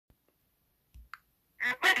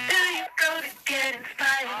Where do you go to get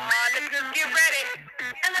inspired? Let's just get ready.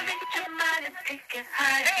 Elevate your mind and take it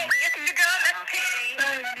higher. Hey, yes, you go. Let's see.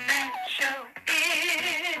 Birdman Show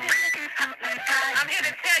is I'm here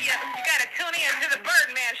to tell you, you gotta tune in to the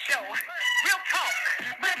Birdman Show. Real talk.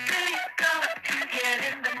 Where do you go to get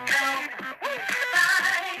in the know?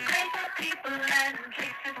 Find great people and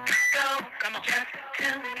places to go. Come on. Just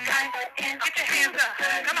tune right in. Get your hands up.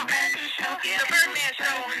 Come on. The Birdman Show. The Birdman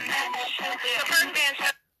Show.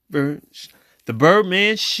 The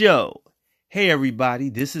Birdman Show. Hey everybody,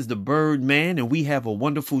 this is the Birdman and we have a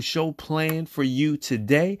wonderful show planned for you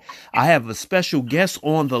today. I have a special guest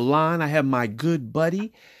on the line. I have my good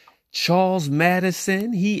buddy, Charles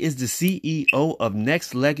Madison. He is the CEO of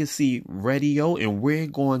Next Legacy Radio and we're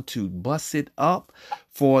going to bust it up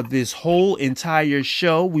for this whole entire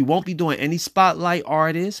show. We won't be doing any spotlight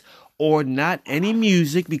artists or not any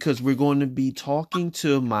music because we're going to be talking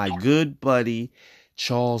to my good buddy,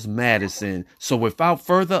 Charles Madison. So without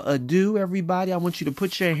further ado, everybody, I want you to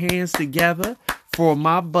put your hands together for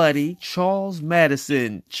my buddy, Charles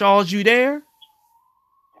Madison. Charles, you there?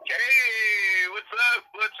 Hey, what's up?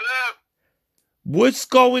 What's up? What's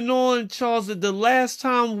going on, Charles? The last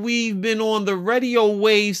time we've been on the radio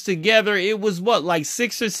waves together, it was what, like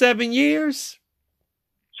 6 or 7 years?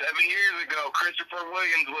 7 years ago, Christopher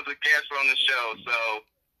Williams was a guest on the show, so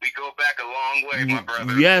we go back a long way, my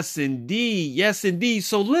brother. Yes, indeed. Yes, indeed.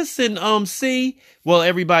 So listen, C. Well,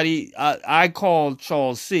 everybody, I call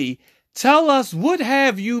Charles C. Tell us, what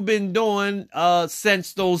have you been doing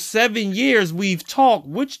since those 7 years we've talked?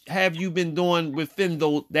 What have you been doing within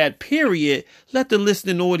that period? Let the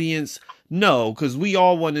listening audience know, because we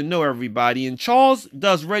all want to know, everybody. And Charles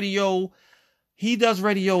does radio. He does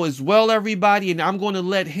radio as well, everybody. And I'm going to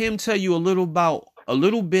let him tell you a little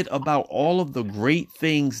bit about all of the great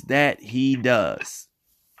things that he does.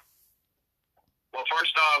 Well,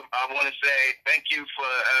 first off, I want to say thank you for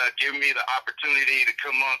giving me the opportunity to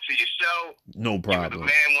come on to your show. No problem. You're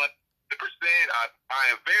the man 100%. I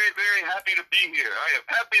am very, very happy to be here. I am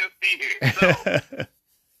happy to be here. So,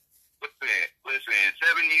 listen,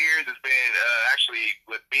 7 years has been actually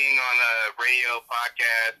with being on a radio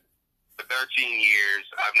podcast for 13 years.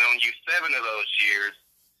 I've known you 7 of those years.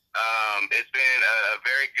 It's been a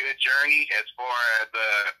very good journey as far as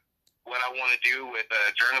what I want to do with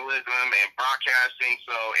journalism and broadcasting.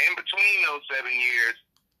 So in between those 7 years,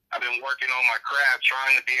 I've been working on my craft,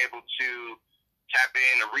 trying to be able to tap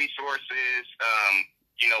into resources,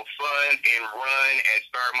 fund and run and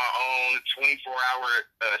start my own 24-hour,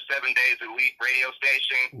 7 days a week radio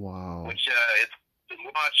station. Wow. Which it's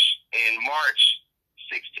launched in March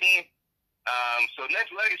 16th. So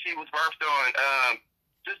Next Legacy was birthed on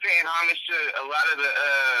just paying homage to a lot of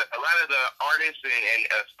the artists and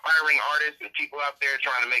aspiring artists and people out there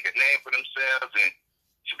trying to make a name for themselves, and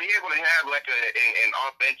to be able to have like an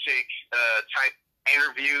authentic type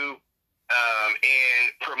interview and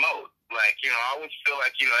promote. Like, I always feel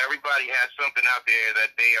like, everybody has something out there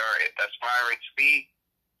that they are aspiring to be.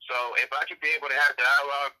 So if I could be able to have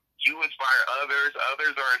dialogue, you inspire others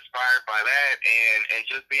are inspired by that, and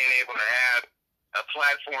just being able to have a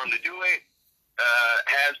platform to do it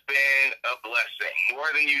has been a blessing, more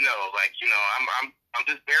than you know. Like, I'm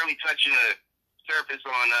just barely touching the surface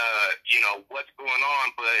on what's going on,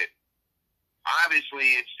 but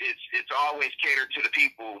obviously it's always catered to the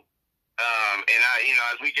people. And I,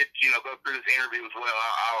 as we get go through this interview as well,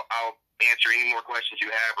 I'll answer any more questions you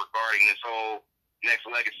have regarding this whole Next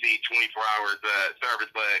Legacy 24 hours service.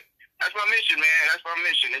 But that's my mission, man. That's my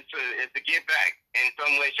mission. It's to give back in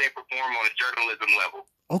some way, shape, or form on a journalism level.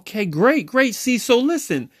 Okay, great. See, so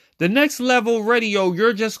listen, the Next Level Radio,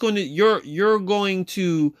 you're going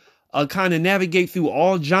to kind of navigate through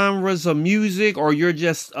all genres of music, or you're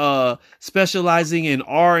just specializing in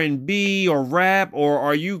R&B or rap, or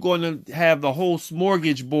are you going to have the whole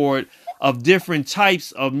smorgasbord of different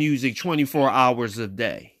types of music 24 hours a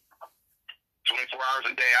day? 24 hours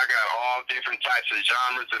a day. I got all different types of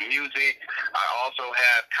genres of music. I also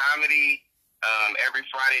have comedy. Every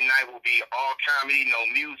Friday night will be all comedy, no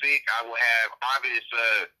music. I will have obvious,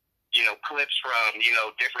 clips from,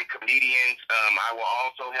 different comedians. I will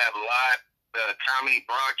also have live comedy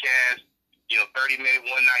broadcasts, 30-minute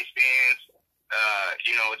one-night stands.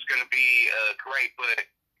 It's going to be great, but,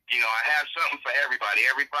 I have something for everybody.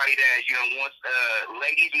 Everybody that, wants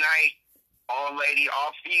ladies' night, all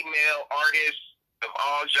female artists of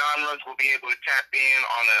all genres will be able to tap in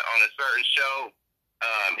on a certain show.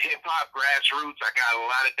 Hip hop, grassroots. I got a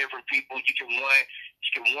lot of different people. You can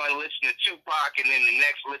one listen to Tupac, and then the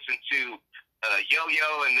next listen to Yo-Yo,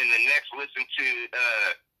 and then the next listen to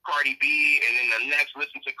Cardi B, and then the next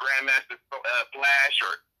listen to Grandmaster Flash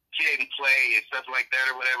or Kid and Play and stuff like that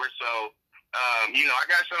or whatever. So, I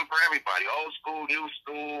got something for everybody. Old school, new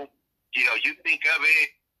school. You think of it,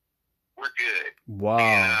 we're good. Wow.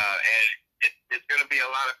 And it's going to be a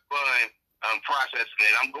lot of fun processing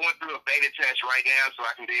it. I'm going through a beta test right now so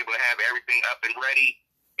I can be able to have everything up and ready.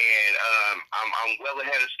 And I'm well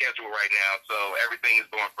ahead of schedule right now, so everything is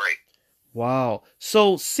going great. Wow.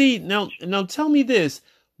 So, see, now tell me this.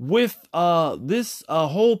 With this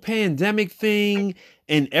whole pandemic thing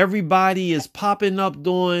and everybody is popping up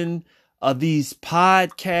doing these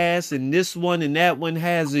podcasts and this one and that one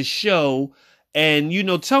has a show, and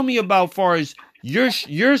tell me about far as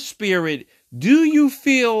your spirit, do you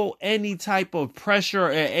feel any type of pressure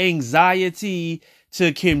or anxiety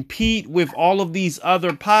to compete with all of these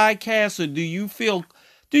other podcasts, or do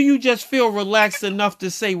you just feel relaxed enough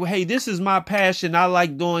to say, well, hey, this is my passion. I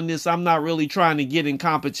like doing this. I'm not really trying to get in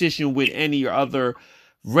competition with any other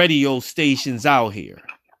radio stations out here?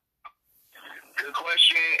 Good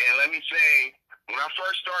question. And let me say, when I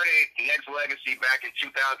first started Next Legacy back in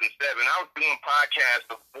 2007, I was doing podcasts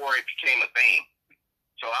before it became a thing.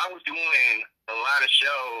 So I was doing a lot of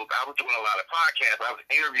shows. I was doing a lot of podcasts. I was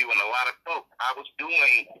interviewing a lot of folks. I was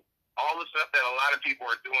doing all the stuff that a lot of people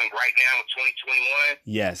are doing right now in 2021.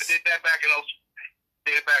 Yes. I did that back in 07.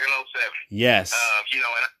 Yes. And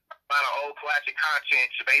a lot of old classic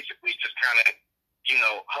content to basically just kind of,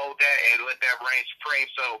 hold that and let that reign supreme.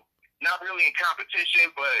 So not really in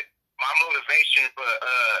competition, but my motivation for,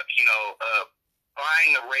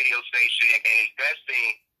 buying a radio station and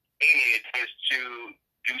investing in it is to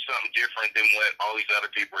do something different than what all these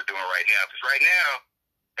other people are doing right now. Because right now,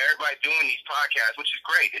 everybody's doing these podcasts, which is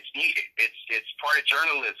great. It's needed. It's part of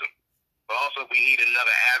journalism. But also we need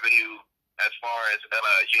another avenue as far as,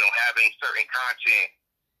 having certain content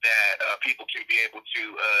that people can be able to,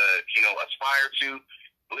 aspire to,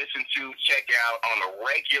 listen to, check out on a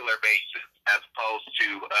regular basis, as opposed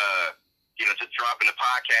to, just dropping the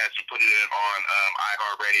podcast and putting it on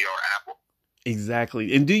iHeartRadio or Apple.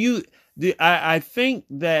 Exactly. And I think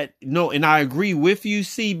that, and I agree with you,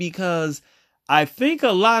 see, because I think a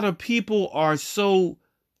lot of people are so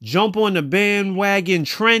jump on the bandwagon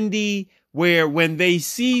trendy, where when they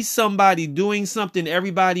see somebody doing something,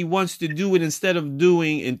 everybody wants to do it instead of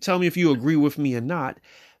doing, and tell me if you agree with me or not,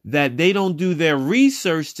 that they don't do their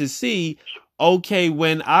research to see, okay,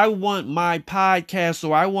 when I want my podcast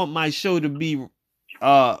or I want my show to be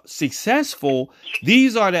successful,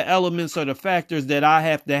 these are the elements or the factors that I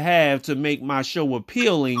have to make my show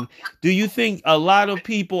appealing. Do you think a lot of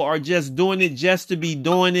people are just doing it just to be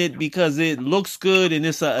doing it because it looks good and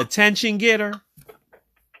it's an attention getter?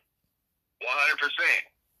 100%.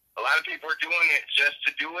 A lot of people are doing it just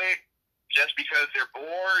to do it, just because they're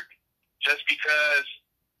bored, just because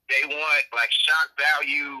they want like shock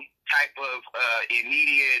value type of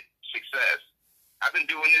immediate success. I've been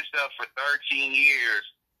doing this stuff for 13 years,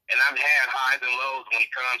 and I've had highs and lows when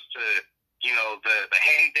it comes to, the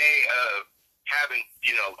heyday of having,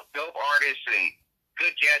 dope artists and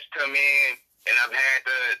good guests come in, and I've had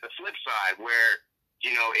the flip side where,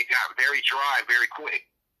 it got very dry very quick.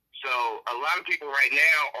 So a lot of people right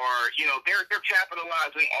now are, they're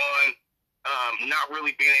capitalizing on not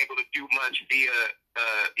really being able to do much via,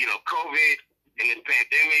 COVID and this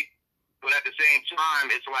pandemic. But at the same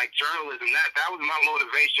time, it's like journalism. That was my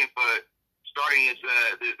motivation for starting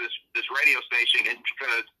this radio station, is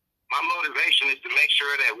because my motivation is to make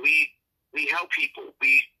sure that we help people.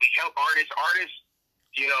 We help artists,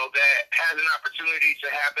 that has an opportunity to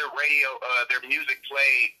have their their music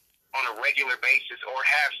played on a regular basis or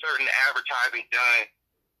have certain advertising done.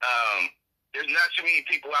 There's not too many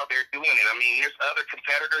people out there doing it. I mean, there's other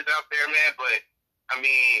competitors out there, man, but I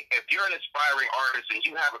mean, if you're an aspiring artist and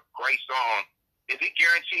you have a great song, is it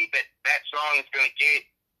guaranteed that that song is going to get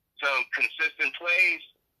some consistent plays?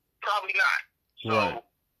 Probably not. So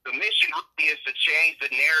The mission really is to change the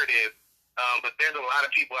narrative, but there's a lot of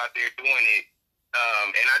people out there doing it.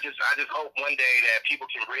 And I just hope one day that people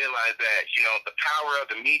can realize that, the power of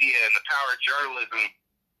the media and the power of journalism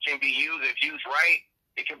can be used, if used right,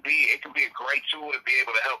 it can be a great tool to be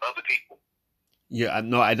able to help other people. Yeah,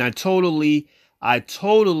 no, and I totally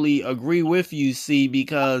agree with you, see,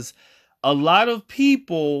 because a lot of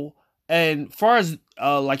people, and far as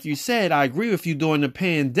like you said, I agree with you, during the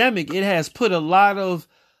pandemic, it has put a lot of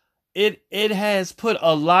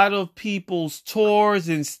people's tours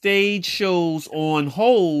and stage shows on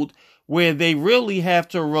hold, where they really have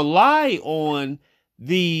to rely on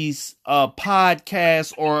these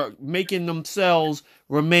podcasts or making themselves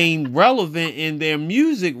remain relevant and their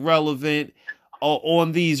music relevant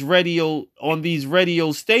on these radio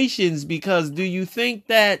stations, because do you think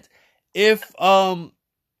that if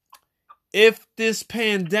this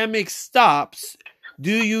pandemic stops,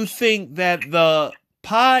 do you think that the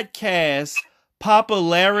podcast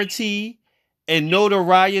popularity and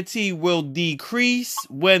notoriety will decrease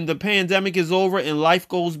when the pandemic is over and life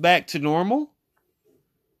goes back to normal?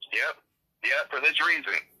 Yep. For this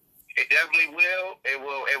reason, it definitely will. It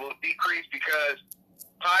will decrease because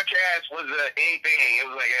podcast was a in thing. It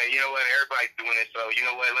was like, hey, you know what, everybody's doing it, so you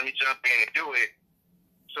know what, let me jump in and do it.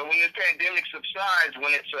 So when this pandemic subsides,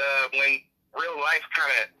 when real life kind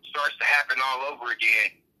of starts to happen all over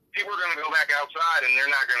again, people are going to go back outside, and they're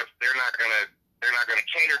not going to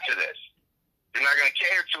cater to this. They're not going to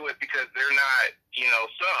cater to it because they're not,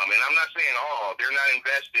 some, and I'm not saying all, they're not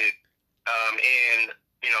invested in,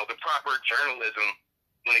 the proper journalism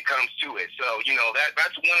when it comes to it. So,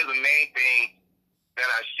 that's one of the main things that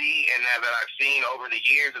I see and that I've seen over the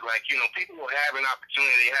years is like, people will have an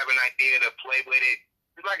opportunity, have an idea to play with it.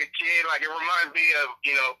 It's like a kid, like it reminds me of,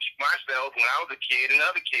 myself when I was a kid and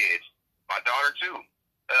other kids, my daughter too.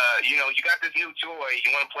 You got this new toy,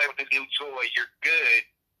 you want to play with this new toy, you're good,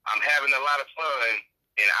 I'm having a lot of fun,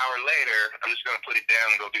 and an hour later, I'm just going to put it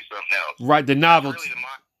down and go do something else. Right, the novelty.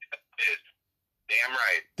 Damn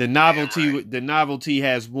right. The novelty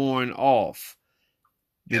has worn off.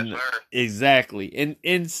 Yes, sir. Exactly.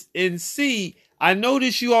 And see, I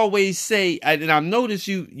notice you always say, and I've noticed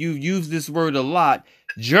you use this word a lot,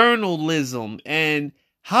 journalism, and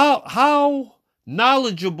how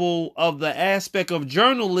knowledgeable of the aspect of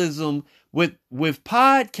journalism with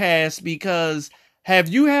podcasts, because have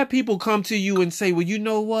you had people come to you and say, well, you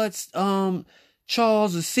know what,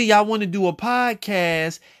 Charles, I want to do a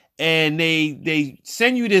podcast, and they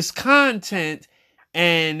send you this content,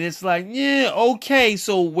 and it's like, yeah, okay.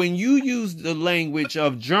 So when you use the language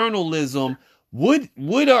of journalism, what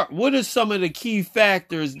are some of the key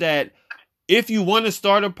factors that, if you want to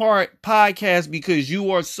start a podcast because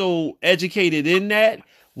you are so educated in that,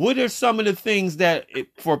 what are some of the things that,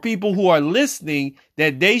 for people who are listening,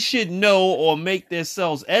 that they should know or make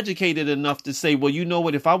themselves educated enough to say, well, you know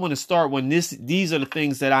what, if I want to start one, these are the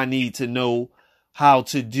things that I need to know how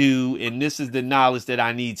to do, and this is the knowledge that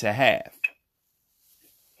I need to have?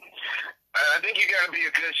 I think you got to be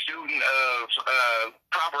a good student of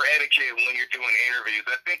proper etiquette when you're doing interviews.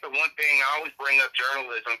 I think the one thing, I always bring up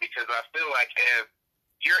journalism because I feel like if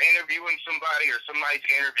you're interviewing somebody or somebody's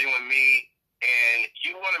interviewing me, and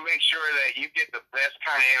you want to make sure that you get the best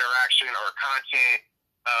kind of interaction or content,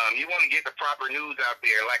 you want to get the proper news out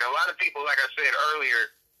there. Like a lot of people, like I said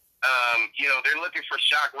earlier, they're looking for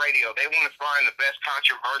shock radio. They want to find the best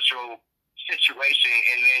controversial situation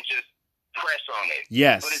and then just press on it.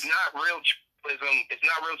 Yes. But it's not real journalism. It's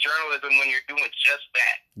not real journalism when you're doing just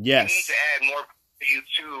that. Yes. You need to add more value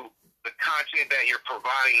to the content that you're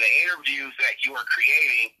providing, the interviews that you are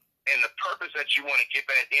creating, and the purpose that you want to get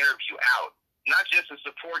that interview out. Not just to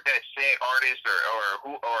support that said artist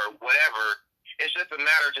or whatever. It's just a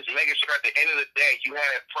matter of just making sure at the end of the day you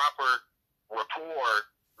have proper rapport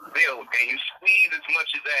built, and you squeeze as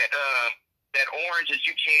much of that orange as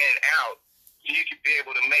you can out, so you can be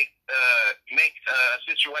able to make a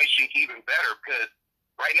situation even better. Because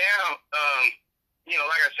right now,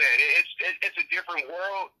 like I said, it's a different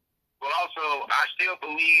world, but also I still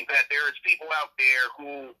believe that there is people out there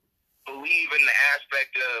who believe in the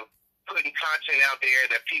aspect of putting content out there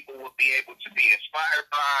that people will be able to be inspired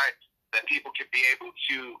by, that people can be able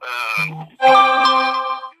to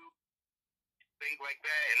things like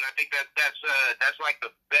that. And I think that's like the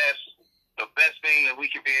best thing that we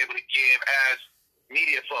can be able to give as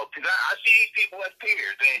media folk. Because I see these people as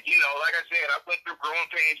peers, and like I said, I went through growing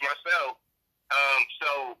pains myself.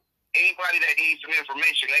 So anybody that needs some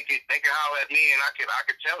information, they can holler at me, and I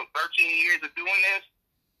could tell them 13 years of doing this.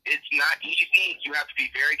 It's not easy. You have to be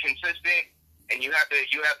very consistent, and you have to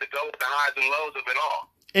go with the highs and lows of it all.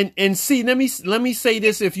 And see, let me say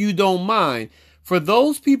this, if you don't mind, for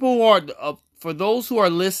those people who are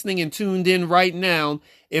listening and tuned in right now,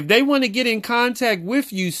 if they want to get in contact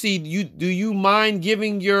with you, do you mind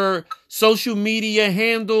giving your social media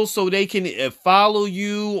handle so they can follow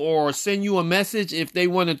you or send you a message if they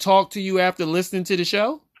want to talk to you after listening to the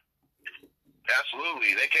show?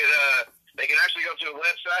 Absolutely. They can actually go to the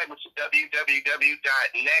website, which is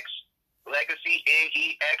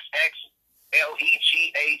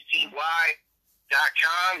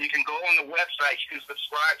www.nextlegacy.com. You can go on the website. You can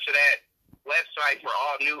subscribe to that website for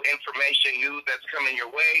all new information, news that's coming your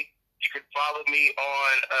way. You can follow me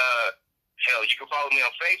on you can follow me on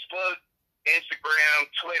Facebook, Instagram,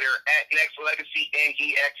 Twitter at Next Legacy,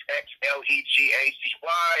 NEXXLEGACY.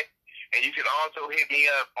 And you can also hit me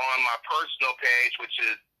up on my personal page, which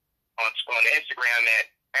is on Instagram at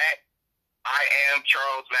I am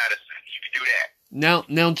Charles Madison. You can do that.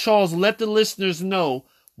 Now, Charles, let the listeners know,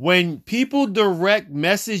 when people direct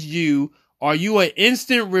message you, are you an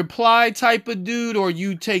instant reply type of dude, or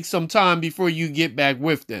you take some time before you get back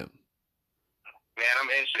with them? Man, I'm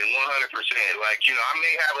instant, 100%. Like, I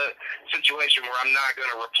may have a situation where I'm not going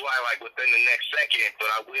to reply, like, within the next second, but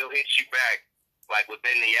I will hit you back, like,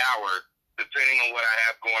 within the hour, depending on what I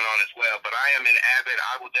have going on as well. But I am an avid.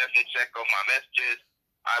 I will definitely check on my messages.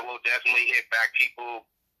 I will definitely hit back people,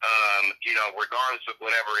 regardless of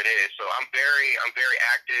whatever it is. So I'm very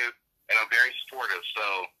active, and I'm very supportive. So,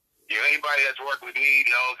 anybody that's worked with me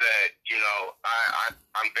knows that,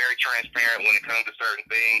 I'm very transparent when it comes to certain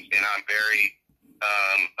things, and I'm very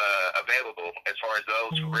available as far as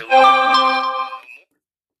those who really.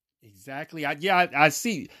 Exactly. I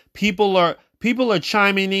see people are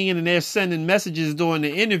chiming in and they're sending messages during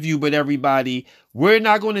the interview, but everybody, we're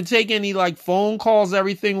not going to take any like phone calls,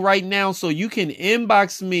 everything right now. So you can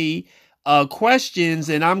inbox me questions,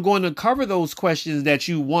 and I'm going to cover those questions that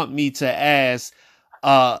you want me to ask.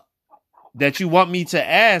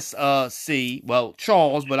 C. Well,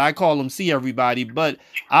 Charles, but I call him C, everybody. But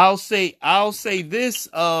I'll say this.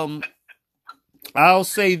 I'll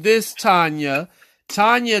say this, Tanya.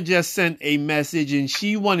 Tanya just sent a message, and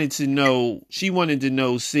she wanted to know,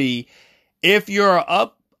 C, if you're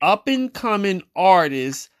an up and coming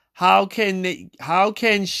artist, how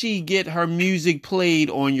can she get her music played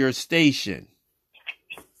on your station?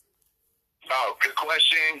 Oh, good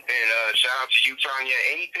question, and shout out to you, Tanya.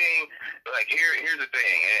 Anything, like, here's the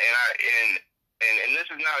thing, and this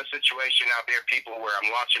is not a situation out there, people, where I'm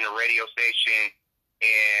launching a radio station,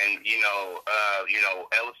 and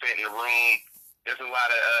elephant in the room. There's a lot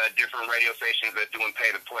of different radio stations that doing pay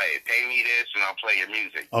to play. Pay me this, and I'll play your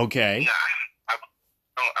music. Okay. Nah, I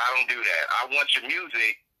don't do that. I want your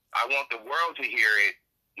music. I want the world to hear it.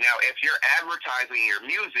 Now, if you're advertising your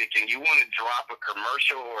music and you want to drop a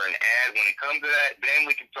commercial or an ad when it comes to that, then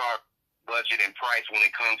we can talk budget and price when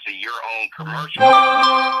it comes to your own commercial.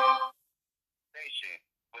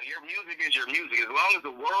 But your music is your music. As long as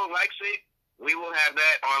the world likes it, we will have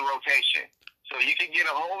that on rotation. So you can get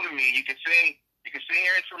a hold of me. You can send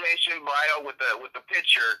your information bio with the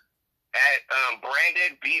picture at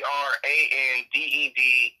Branded, BRANDED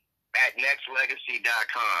at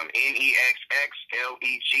nextlegacy.com.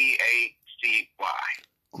 NEXXLEGACY.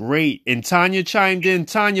 Great. And Tanya chimed in.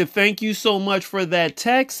 Tanya, thank you so much for that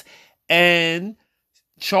text. And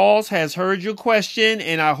Charles has heard your question,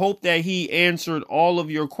 and I hope that he answered all of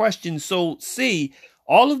your questions. So, see,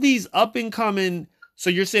 all of these up and coming, so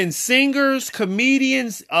you're saying singers,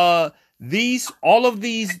 comedians, all of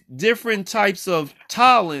these different types of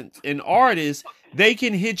talent and artists, they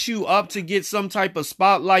can hit you up to get some type of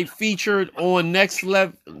spotlight featured on Next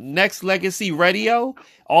Legacy Radio.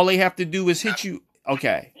 All they have to do is hit you.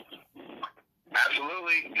 Okay.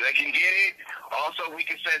 Absolutely. They can get it. Also, we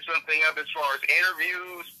can set something up as far as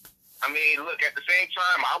interviews. I mean, look, at the same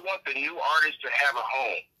time, I want the new artists to have a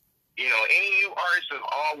home. Any new artists of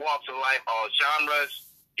all walks of life, all genres,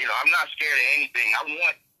 I'm not scared of anything. I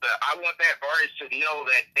want that artist to know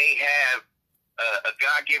that they have a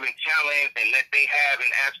God-given talent, and that they have an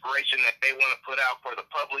aspiration that they want to put out for the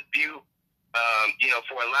public view.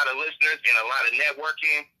 For a lot of listeners and a lot of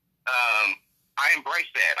networking, I embrace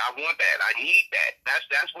that. I want that. I need that.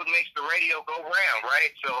 That's what makes the radio go round, right?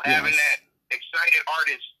 So having that excited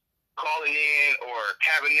artist calling in, or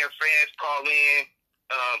having their fans call in,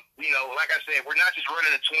 like I said, we're not just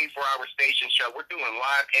running a 24-hour station show. We're doing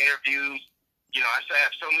live interviews. I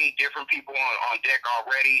have so many different people on deck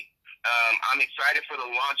already. I'm excited for the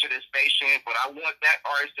launch of this station, but I want that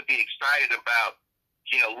artist to be excited about,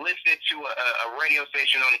 listening to a radio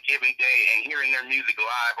station on a given day and hearing their music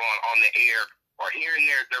live on the air, or hearing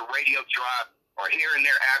their radio drop, or hearing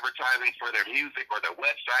their advertising for their music or their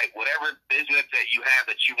website, whatever business that you have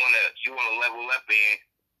that you want to level up in.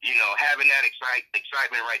 Having that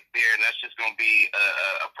excitement right there, and that's just going to be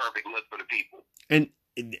a perfect look for the people. And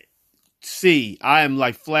see, I am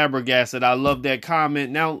like flabbergasted. I love that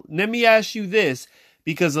comment. Now, let me ask you this,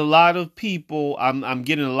 because a lot of people, I'm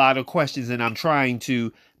getting a lot of questions, and I'm trying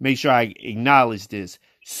to make sure I acknowledge this.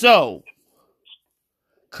 So,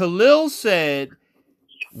 Khalil said,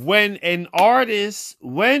 when an artist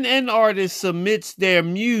submits their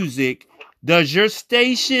music, does your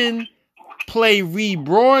station play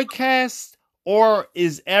rebroadcast, or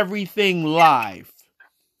is everything live?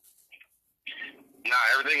 No,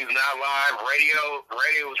 everything is not live. Radio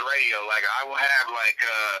is radio. Like, I will have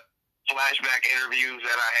flashback interviews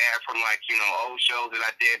that I have from old shows that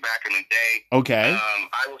I did back in the day. Okay.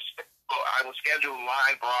 I will schedule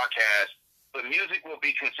live broadcasts, but music will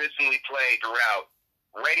be consistently played throughout.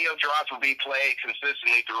 Radio drops will be played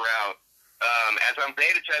consistently throughout. As I'm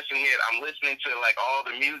beta testing it, I'm listening to all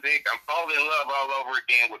the music. I'm falling in love all over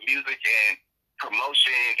again with music and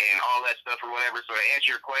promotion and all that stuff or whatever. So to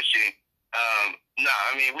answer your question,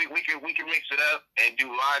 we can mix it up and do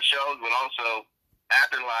live shows, but also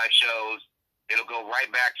after live shows, it'll go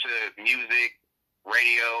right back to music,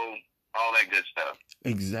 radio, all that good stuff.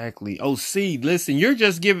 Exactly. Oh, see, listen, you're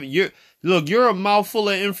just giving you're a mouthful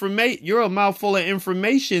of information. You're a mouthful of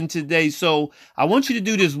information today. So I want you to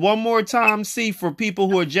do this one more time. See, for people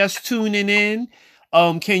who are just tuning in,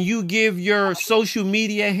 can you give your social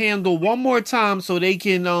media handle one more time so they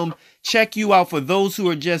can check you out for those who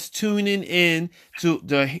are just tuning in to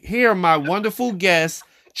hear my wonderful guest,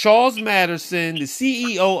 Charles Madison, the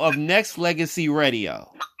CEO of Next Legacy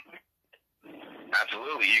Radio.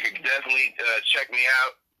 Absolutely. You can definitely check me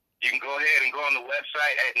out. You can go ahead and go on the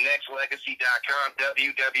website at nextlegacy.com,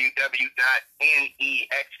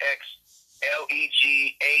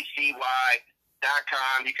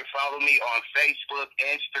 www.nextlegacy.com. You can follow me on Facebook,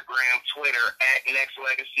 Instagram, Twitter at Next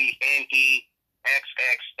Legacy, NEXXLEGACY.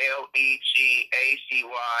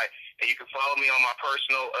 And you can follow me on my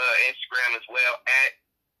personal Instagram as well at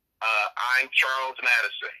I'm Charles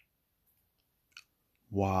Madison.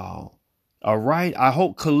 Wow. All right. I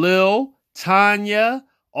hope Khalil, Tanya,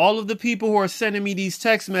 all of the people who are sending me these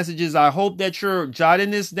text messages, I hope that you're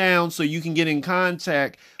jotting this down so you can get in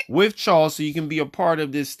contact with Charles so you can be a part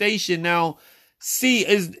of this station. Now, see,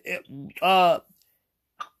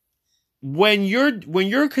 when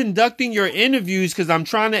you're conducting your interviews, because I'm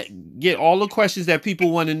trying to get all the questions that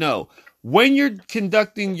people want to know. When you're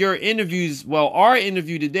conducting your interviews, well, our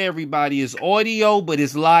interview today, everybody, is audio, but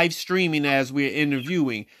it's live streaming as we're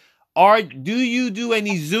interviewing. Do you do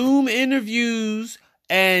any Zoom interviews?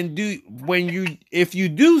 And if you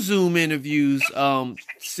do Zoom interviews,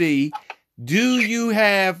 do you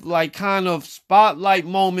have kind of spotlight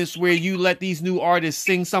moments where you let these new artists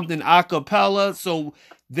sing something a cappella? So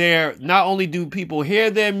not only do people hear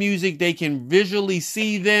their music, they can visually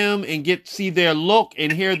see them and see their look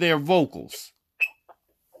and hear their vocals.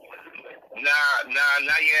 Nah,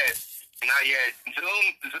 not yet. Not yet.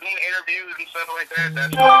 Zoom interviews and stuff like that.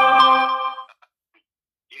 That's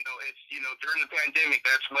during the pandemic,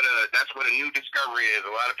 that's what a new discovery is. A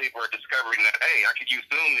lot of people are discovering that, hey, I could use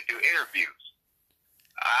Zoom to do interviews.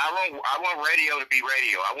 I want radio to be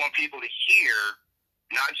radio. I want people to hear,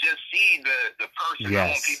 not just see the person. Yes.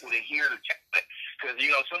 I want people to hear because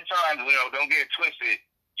sometimes don't get it twisted.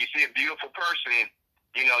 You see a beautiful person,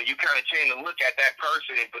 you kind of tend to look at that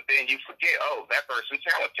person, but then you forget, oh, that person's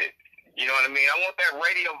talented. You know what I mean? I want that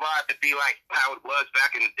radio vibe to be like how it was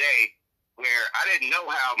back in the day, where I didn't know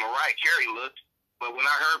how Mariah Carey looked, but when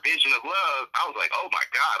I heard Vision of Love, I was like, oh my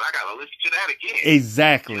God, I got to listen to that again.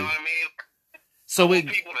 Exactly. You know what I mean? So I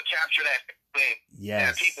want people to capture that thing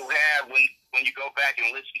yes. that people have when you go back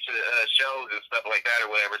and listen to shows and stuff like that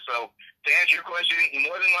or whatever. So to answer your question,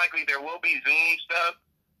 more than likely there will be Zoom stuff,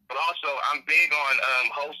 but also I'm big on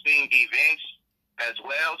hosting events as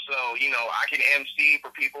well. So, I can MC for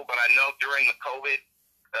people, but I know during the COVID,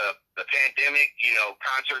 the pandemic,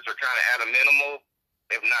 concerts are kind of at a minimal,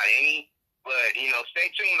 if not any. But, stay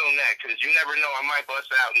tuned on that because you never know. I might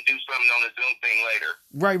bust out and do something on the Zoom thing later.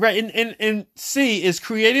 Right. And see, as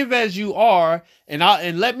creative as you are,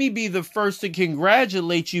 and let me be the first to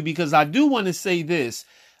congratulate you because I do want to say this.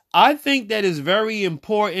 I think that is very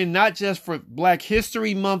important, not just for Black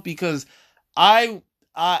History Month, because I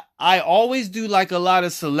always do a lot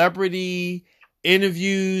of celebrity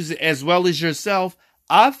interviews as well as yourself.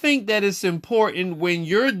 I think that it's important when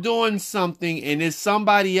you're doing something and it's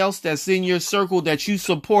somebody else that's in your circle that you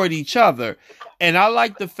support each other. And I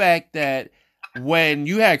like the fact that when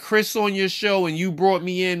you had Chris on your show and you brought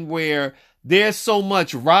me in where there's so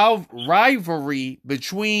much rivalry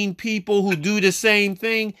between people who do the same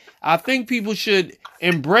thing, I think people should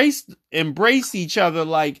embrace each other.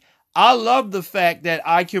 I love the fact that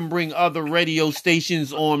I can bring other radio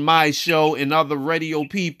stations on my show and other radio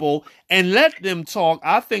people and let them talk.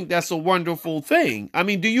 I think that's a wonderful thing. I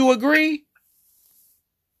mean, do you agree?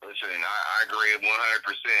 Listen, I agree 100%.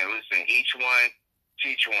 Listen, each one,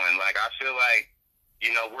 teach one. I feel like,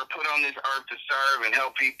 we're put on this earth to serve and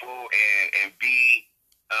help people and be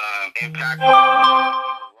impactful.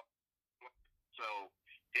 So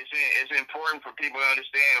it's important for people to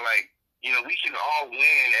understand, we can all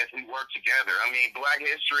win as we work together. I mean, Black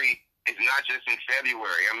History is not just in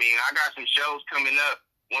February. I mean, I got some shows coming up.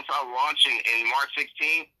 Once I launch in March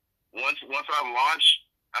 16th, once I launch,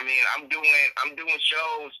 I mean, I'm doing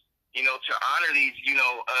shows, you know, to honor these, you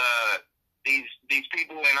know, these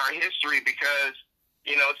people in our history, because,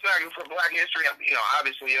 you know, it's not for Black History. You know,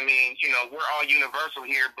 obviously, I mean, you know, we're all universal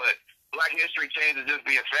here, but Black History change to just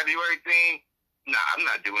be a February thing. Nah, I'm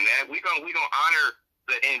not doing that. We gonna honor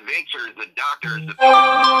the inventors, the doctors, the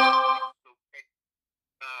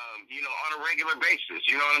you know, on a regular basis.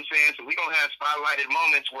 You know what I'm saying? So we're going to have spotlighted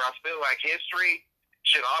moments where I feel like history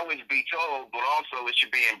should always be told, but also it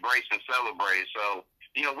should be embraced and celebrated. So,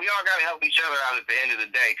 you know, we all got to help each other out at the end of the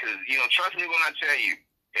day, because, you know, trust me when I tell you,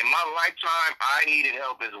 in my lifetime, I needed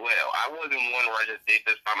help as well. I wasn't one where I just did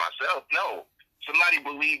this by myself. No. Somebody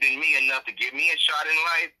believed in me enough to give me a shot in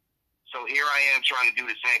life. So here I am trying to do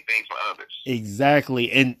the same thing for others. Exactly.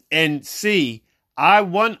 And see, I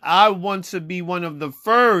want to be one of the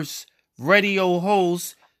first radio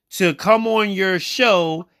hosts to come on your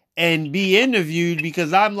show and be interviewed,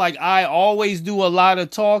 because I'm like, I always do a lot of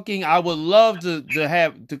talking. I would love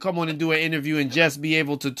to come on and do an interview and just be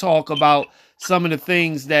able to talk about some of the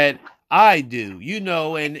things that I do, you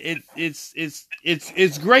know, and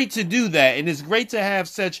it's great to do that. And it's great to have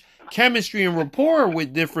such chemistry and rapport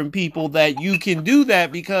with different people that you can do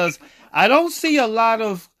that, because I don't see a lot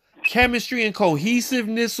of chemistry and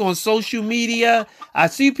cohesiveness on social media. I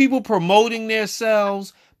see people promoting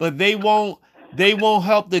themselves, but they won't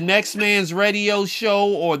help the next man's radio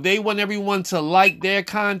show, or they want everyone to like their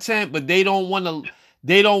content, but they don't want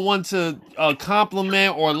to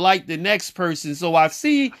compliment or like the next person. So I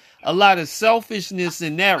see a lot of selfishness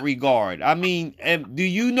in that regard. I mean, do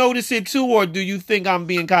you notice it too, or do you think I'm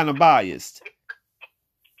being kind of biased?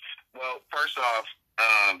 Well, first off,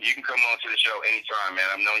 you can come on to the show anytime, man.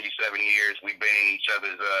 I've known you 7 years. We've been in each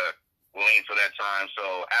other's lane for that time.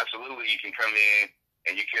 So absolutely, you can come in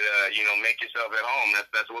and you could, you know, make yourself at home.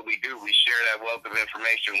 That's what we do. We share that wealth of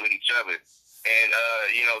information with each other. And,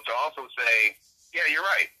 you know, to also say, yeah, you're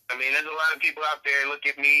right. I mean, there's a lot of people out there, look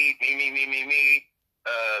at me,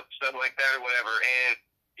 stuff like that or whatever. And,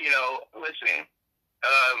 you know, listen,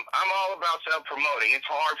 I'm all about self-promoting. It's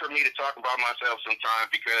hard for me to talk about myself sometimes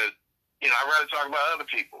because, you know, I'd rather talk about other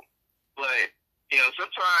people. But, you know,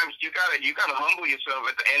 sometimes you gotta humble yourself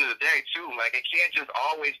at the end of the day too. Like, it can't just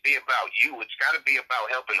always be about you. It's got to be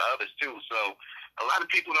about helping others too. So a lot of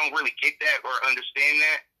people don't really get that or understand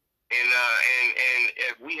that. And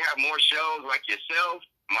if we have more shows like yourself,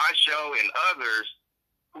 my show, and others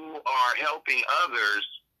who are helping others,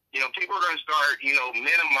 you know, people are going to start, you know,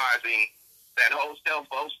 minimizing that whole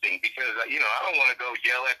self-boasting, because, you know, I don't want to go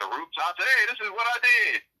yell at the rooftops, hey, this is what I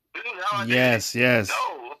did. This is how I did it. Yes.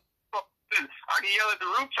 No. I can yell at the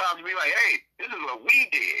rooftops and be like, hey, this is what we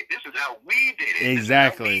did. This is how we did it.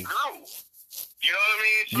 Exactly. This is how we grew. You know what I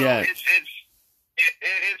mean? So yes. It's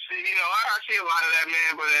you know, I see a lot of that,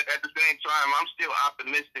 man, but at the same time, I'm still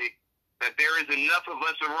optimistic that there is enough of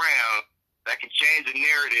us around that can change the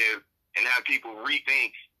narrative and have people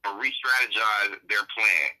rethink or re-strategize their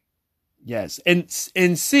plan. Yes.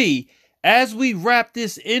 And see, as we wrap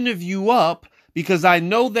this interview up, because I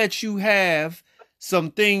know that you have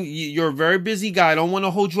something, you're a very busy guy. I don't want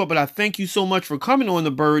to hold you up, but I thank you so much for coming on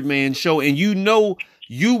the Birdman Show. And you know,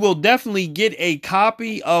 you will definitely get a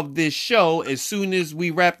copy of this show as soon as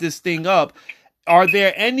we wrap this thing up. Are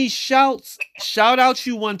there any shout outs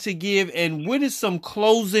you want to give? And what is some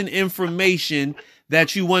closing information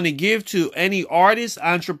that you want to give to any artists,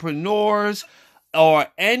 entrepreneurs, or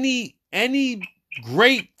any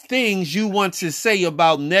great things you want to say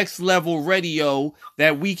about Next Level Radio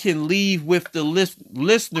that we can leave with the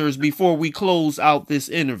listeners before we close out this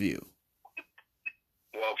interview?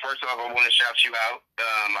 Well, first off, I want to shout you out.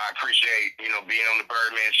 I appreciate, you know, being on the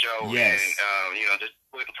Birdman Show. Yes. And, you know, just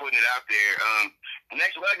putting it out there.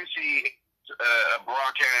 Next Legacy, a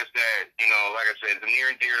broadcast that, you know, like I said, is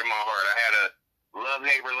near and dear to my heart. I had a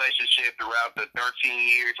love-hate relationship throughout the 13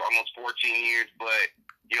 years, almost 14 years. But,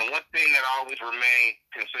 you know, one thing that I always remain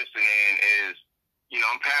consistent in is, you know,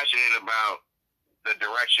 I'm passionate about the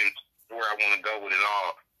direction where I want to go with it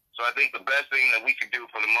all. So I think the best thing that we could do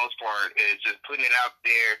for the most part is just putting it out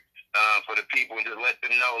there for the people and just let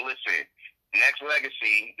them know, listen, Next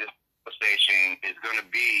Legacy, this station, is going to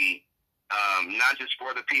be not just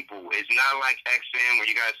for the people. It's not like XM where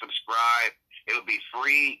you guys subscribe. It'll be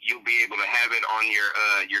free. You'll be able to have it on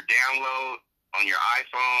your download, on your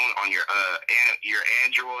iPhone, on your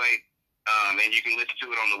Android, and you can listen to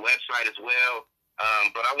it on the website as well.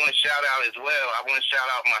 But I want to shout out as well. I want to shout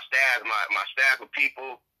out my staff, my staff of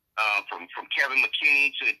people, from Kevin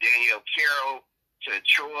McKinney to Danielle Carroll to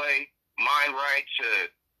Troy Mindright to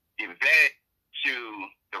Yvette to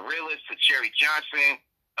the Realist to Cherry Johnson,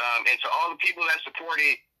 and to all the people that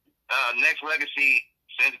supported Next Legacy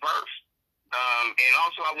since birth. And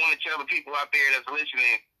also, I want to tell the people out there that's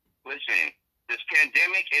listening, listen, this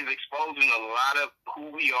pandemic is exposing a lot of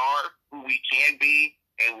who we are, who we can be,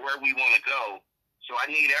 and where we want to go. So I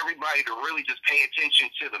need everybody to really just pay attention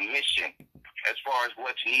to the mission as far as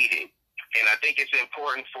what's needed. And I think it's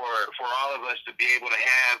important for all of us to be able to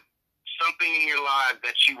have something in your life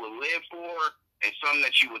that you will live for and something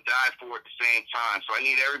that you will die for at the same time. So I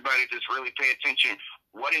need everybody to just really pay attention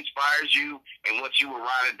what inspires you and what you will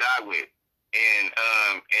ride or die with. And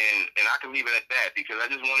I can leave it at that because I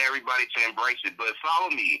just want everybody to embrace it. But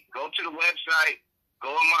follow me. Go to the website.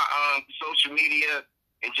 Go on my social media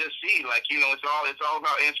and just see. Like, you know, it's all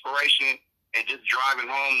about inspiration and just driving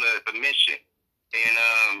home the mission. And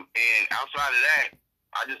outside of that,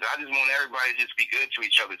 I just want everybody to just be good to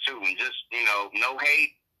each other too, and just, you know, no hate.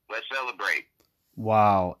 Let's celebrate.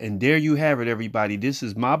 Wow. And there you have it, everybody. This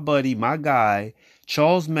is my buddy, my guy,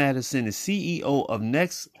 Charles Madison, the CEO of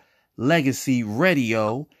Next Legacy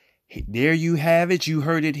Radio. There you have it. You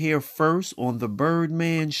heard it here first on the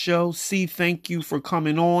Birdman Show. C, thank you for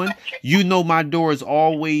coming on. You know my door is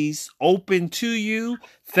always open to you.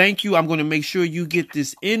 Thank you. I'm going to make sure you get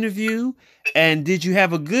this interview. And did you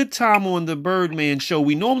have a good time on the Birdman Show?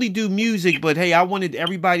 We normally do music, but hey, I wanted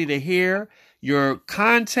everybody to hear your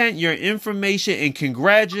content, your information, and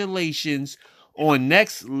congratulations on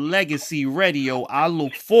Next Legacy Radio. I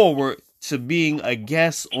look forward to being a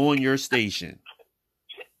guest on your station.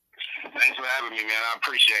 Thanks for having me, man. I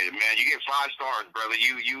appreciate it, man. You get 5 stars, brother.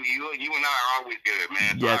 You and I are always good,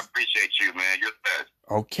 man. So yes. I appreciate you, man. You're the best.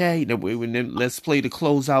 Okay, then let's play the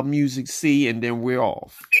closeout music, C, and then we're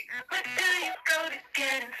off.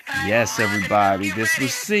 Yes, everybody. This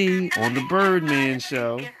was C on the Birdman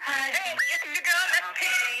Show.